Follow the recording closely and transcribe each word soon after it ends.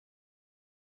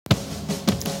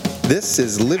This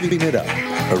is Living It Up,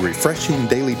 a refreshing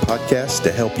daily podcast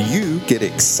to help you get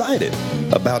excited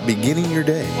about beginning your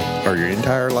day or your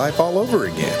entire life all over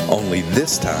again, only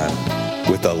this time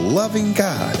with a loving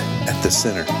God at the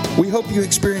center. We hope you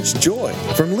experience joy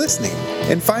from listening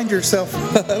and find yourself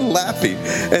laughing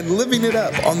and living it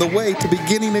up on the way to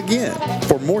beginning again.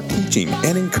 For more teaching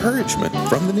and encouragement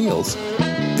from the Neils,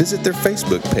 visit their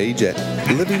Facebook page at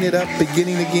Living It Up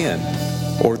Beginning Again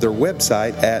or their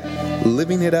website at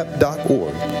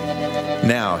livingitup.org.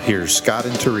 Now, here's Scott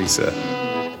and Teresa.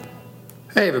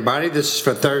 Hey everybody, this is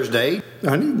for Thursday.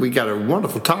 Honey, we got a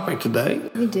wonderful topic today.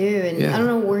 We do, and I don't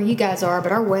know where you guys are,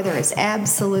 but our weather is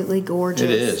absolutely gorgeous. It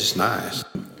is, it's nice.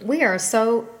 We are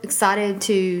so excited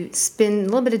to spend a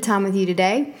little bit of time with you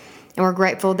today, and we're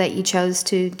grateful that you chose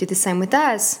to do the same with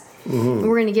us. Mm-hmm.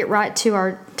 We're going to get right to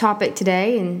our topic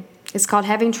today, and it's called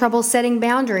Having Trouble Setting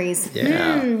Boundaries.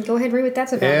 Yeah. Go ahead and read what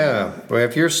that's about. Yeah, well,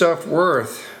 if your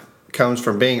self-worth comes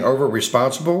from being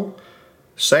over-responsible,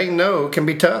 saying no can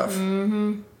be tough.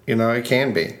 Mm-hmm. You know, it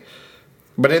can be.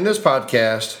 But in this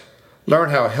podcast, learn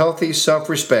how healthy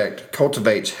self-respect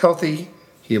cultivates healthy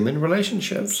human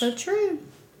relationships. So true.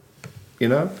 You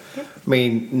know? Yep. I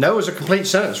mean, no is a complete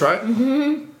sentence, right?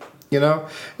 Mm-hmm. You know?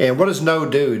 And what does no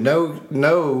do?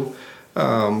 No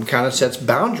kind of sets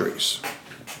boundaries,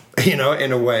 you know,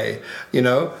 in a way, you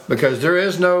know? Because there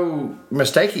is no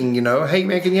mistaking, you know, hey,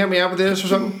 man, can you help me out with this or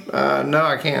something? No,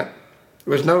 I can't.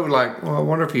 There's no like, well, I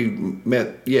wonder if he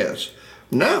meant yes.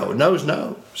 No, no's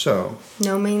no. So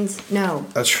no means no.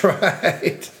 That's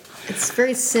right. It's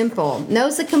very simple.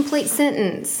 No's a complete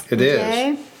sentence. It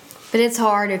is. But it's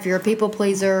hard if you're a people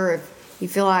pleaser, if you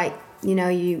feel like, you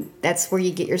know, that's where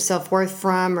you get your self-worth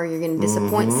from, or you're going to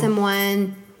disappoint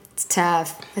someone. It's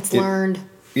tough. It's learned.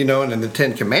 You know, and in the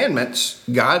Ten Commandments,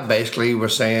 God basically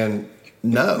was saying,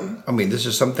 no. I mean, this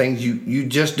is some things you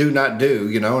just do not do,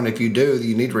 you know, and if you do,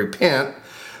 you need to repent.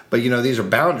 But, you know, these are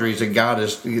boundaries that God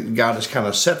has kind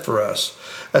of set for us,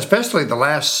 especially the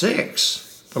last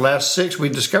six. The last six, we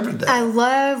discovered that. I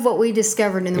love what we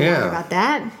discovered in the Word about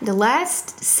that. The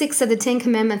last six of the Ten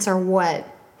Commandments are what?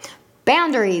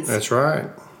 Boundaries. That's right.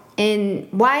 And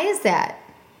why is that?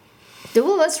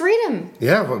 Well, let's read them.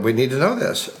 Yeah, well, we need to know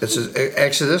this. This is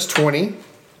Exodus 20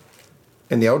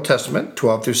 in the Old Testament,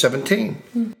 12 through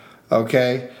 17.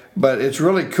 Okay? But it's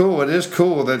really cool. It is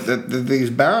cool that these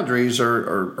boundaries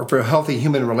are for healthy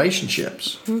human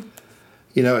relationships.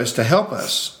 You know, it's to help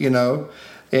us, you know.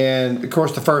 And, of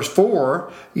course, the first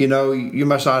four, you know, you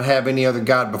must not have any other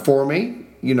God before me.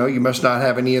 You know, you must not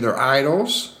have any other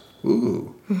idols.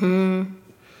 Ooh. Mm-hmm.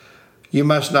 You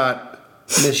must not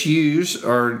misuse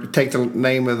or take the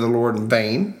name of the Lord in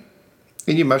vain.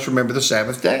 And you must remember the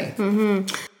Sabbath day.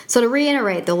 Mm-hmm. So to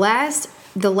reiterate, the last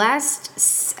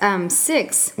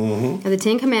six of the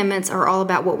Ten Commandments are all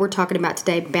about what we're talking about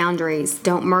today, boundaries.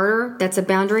 Don't murder, that's a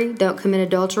boundary. Don't commit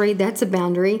adultery, that's a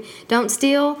boundary. Don't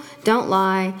steal, don't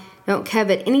lie, don't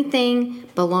covet anything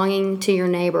belonging to your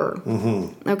neighbor.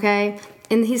 Mm-hmm. Okay?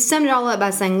 And he summed it all up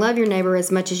by saying, love your neighbor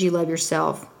as much as you love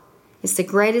yourself. It's the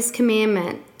greatest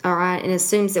commandment, all right? And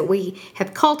assumes that we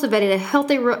have cultivated a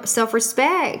healthy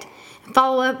self-respect,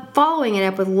 following it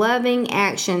up with loving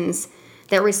actions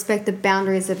that respect the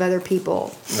boundaries of other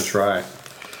people. That's right.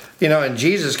 You know, and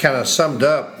Jesus kind of summed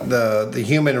up the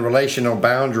human relational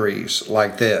boundaries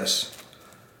like this.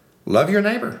 Love your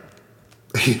neighbor.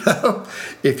 You know,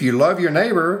 if you love your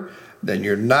neighbor, then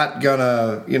you're not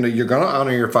gonna, you know, you're gonna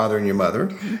honor your father and your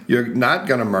mother. You're not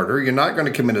gonna murder. You're not gonna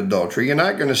commit adultery. You're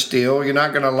not gonna steal. You're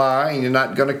not gonna lie. And you're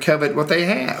not gonna covet what they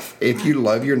have if you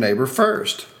love your neighbor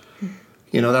first.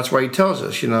 You know, that's why he tells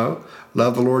us, you know,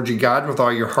 love the Lord your God with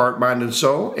all your heart, mind, and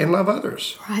soul, and love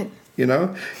others. Right. You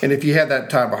know, and if you have that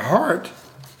type of heart,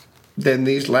 then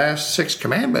these last six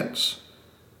commandments,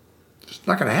 it's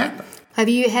not going to happen. Have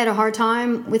you had a hard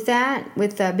time with that,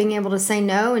 with being able to say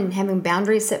no and having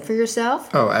boundaries set for yourself?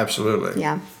 Oh, absolutely.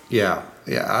 Yeah. Yeah.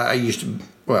 I used to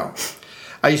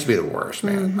be the worst,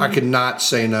 man. Mm-hmm. I could not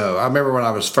say no. I remember when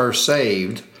I was first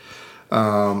saved,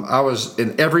 I was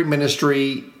in every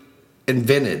ministry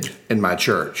invented in my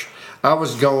church. I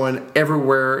was going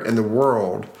everywhere in the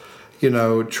world, you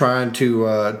know, trying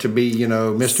to be, you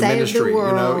know, Mr. Save Ministry, you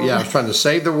know. Yeah, I was trying to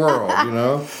save the world, you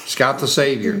know, Scott the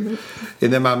Savior. Mm-hmm.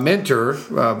 And then my mentor,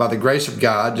 by the grace of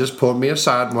God, just pulled me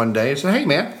aside one day and said, hey,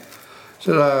 man,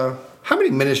 said, how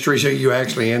many ministries are you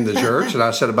actually in the church? And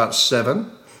I said, about 7.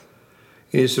 And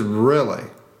he said, really?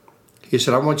 He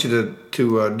said, I want you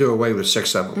to do away with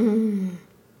 6 of them.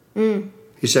 Mm.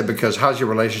 He said, because how's your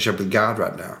relationship with God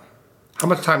right now? How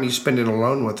much time are you spending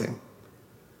alone with him?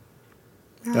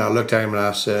 And I looked at him and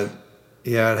I said,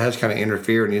 yeah, it has kind of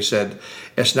interfered. And he said,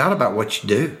 it's not about what you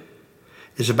do.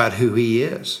 It's about who He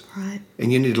is. Right.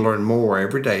 And you need to learn more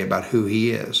every day about who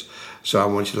He is. So I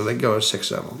want you to let go of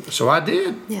 6 of them. So I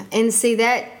did. Yeah. And see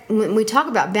that when we talk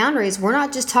about boundaries, we're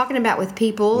not just talking about with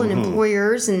people and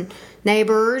employers and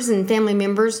neighbors and family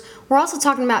members. We're also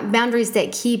talking about boundaries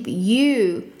that keep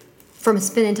you from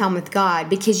spending time with God,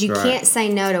 because you can't say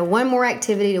no to one more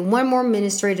activity, to one more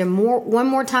ministry, to one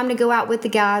more time to go out with the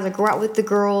guys or go out with the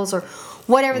girls or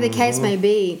whatever the case may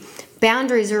be.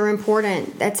 Boundaries are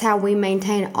important. That's how we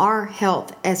maintain our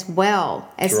health as well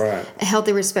as a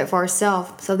healthy respect for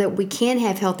ourselves, so that we can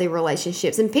have healthy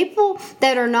relationships. And people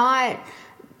that are not,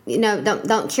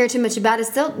 don't care too much about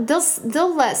us,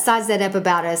 they'll let size that up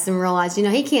about us and realize,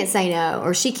 he can't say no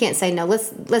or she can't say no.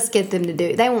 Let's get them to do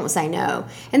it. They won't say no,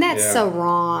 and that's so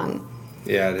wrong.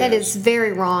 Yeah, that is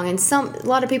very wrong. And a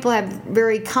lot of people have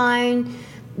very kind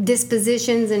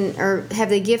dispositions or have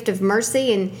the gift of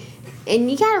mercy, and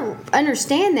you gotta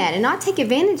understand that and not take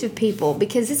advantage of people,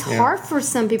 because it's hard for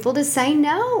some people to say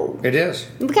no. It is.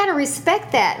 We gotta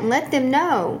respect that and let them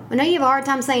know. I know you have a hard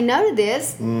time saying no to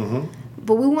this.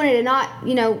 But we wanted to not,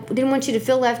 didn't want you to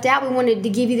feel left out. We wanted to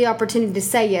give you the opportunity to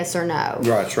say yes or no.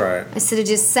 That's right. Instead of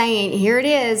just saying, here it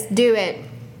is, do it.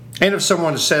 And if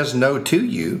someone says no to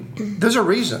you, there's a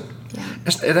reason.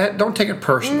 Yeah. Don't take it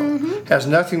personal. It has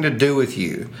nothing to do with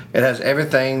you. It has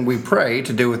everything, we pray,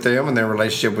 to do with them and their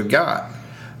relationship with God.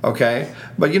 Okay?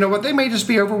 But you know what? They may just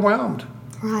be overwhelmed.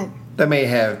 Right. They may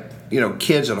have,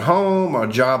 kids at home or a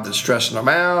job that's stressing them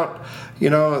out. They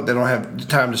don't have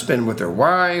time to spend with their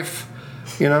wife.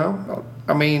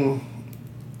 I mean,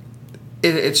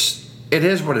 it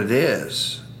is what it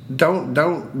is.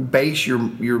 Don't base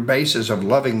your basis of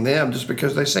loving them just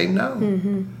because they say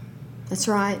no. That's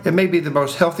right. It may be the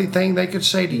most healthy thing they could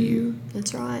say to you.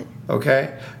 That's right.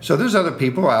 Okay? So there's other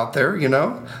people out there,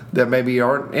 that maybe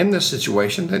aren't in this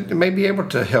situation that may be able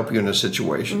to help you in a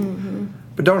situation.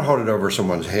 But don't hold it over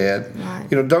someone's head. Right.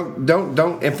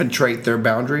 Don't infiltrate their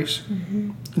boundaries.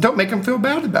 Don't make them feel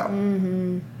bad about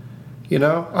it.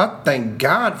 I thank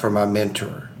God for my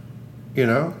mentor.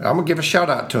 I'm going to give a shout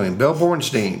out to him, Bill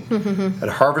Bornstein at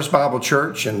Harvest Bible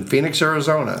Church in Phoenix,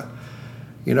 Arizona.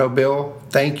 Bill,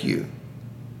 thank you.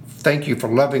 Thank you for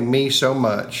loving me so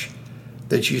much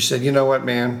that you said, you know what,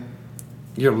 man,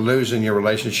 you're losing your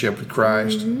relationship with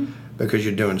Christ because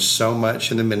you're doing so much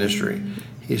in the ministry.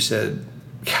 He said,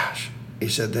 gosh,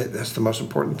 that's the most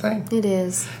important thing. It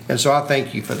is. And so I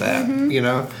thank you for that,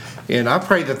 And I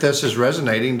pray that this is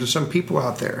resonating to some people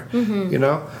out there,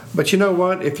 But you know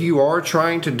what? If you are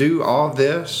trying to do all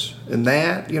this and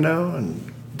that,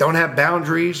 and don't have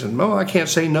boundaries, and, I can't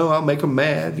say no, I'll make them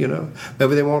mad,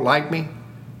 Maybe they won't like me.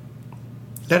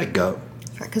 Let it go.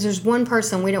 Because there's one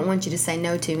person we don't want you to say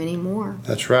no to anymore.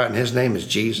 That's right, and his name is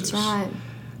Jesus. That's right.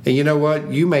 And you know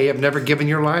what? You may have never given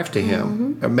your life to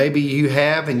him. Or maybe you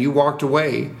have and you walked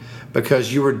away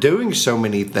because you were doing so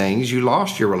many things, you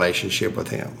lost your relationship with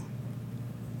him.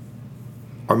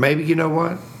 Or maybe, you know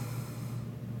what?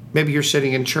 Maybe you're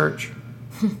sitting in church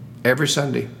every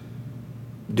Sunday,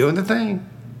 doing the thing,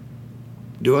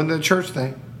 doing the church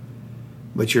thing,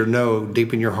 but you know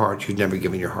deep in your heart you've never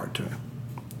given your heart to him.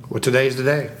 Well, today's the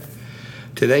day.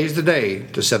 Today's the day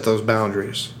to set those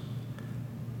boundaries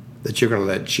that you're going to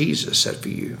let Jesus set for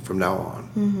you from now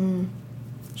on.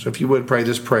 So if you would pray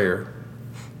this prayer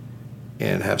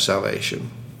and have salvation.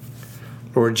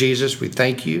 Lord Jesus, we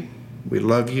thank you. We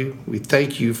love you. We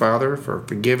thank you, Father, for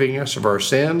forgiving us of our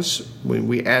sins when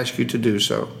we ask you to do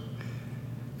so.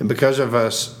 And because of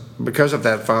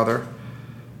that, Father,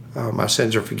 my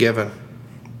sins are forgiven.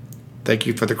 Thank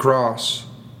you for the cross.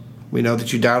 We know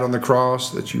that you died on the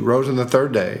cross, that you rose on the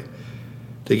third day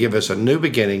to give us a new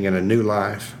beginning and a new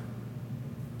life.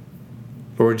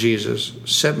 Lord Jesus,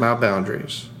 set my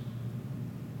boundaries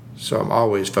so I'm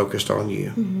always focused on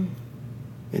you.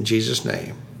 In Jesus'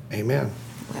 name, amen.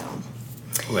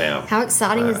 Well, how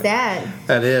exciting is that?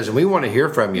 That is, and we want to hear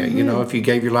from you. If you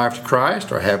gave your life to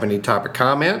Christ or have any type of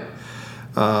comment,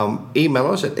 email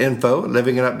us at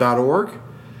info@livingitup.org.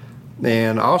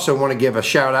 And I also want to give a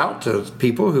shout out to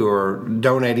people who are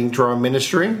donating to our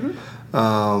ministry.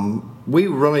 We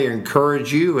really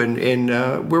encourage you,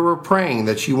 and we're praying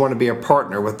that you want to be a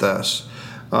partner with us,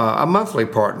 a monthly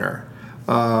partner.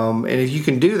 And if you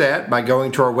can do that by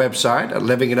going to our website at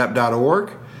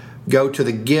livingitup.org, go to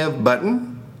the Give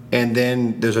button, and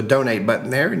then there's a Donate button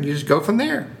there, and you just go from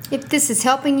there. If this is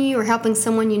helping you or helping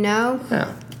someone you know,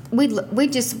 we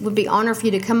just would be honored for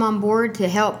you to come on board to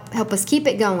help us keep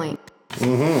it going.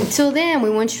 Until then, we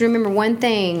want you to remember one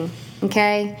thing,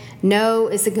 okay? No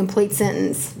is a complete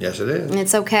sentence. Yes, it is. And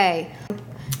it's okay.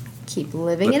 Keep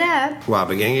living it up. While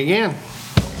beginning again.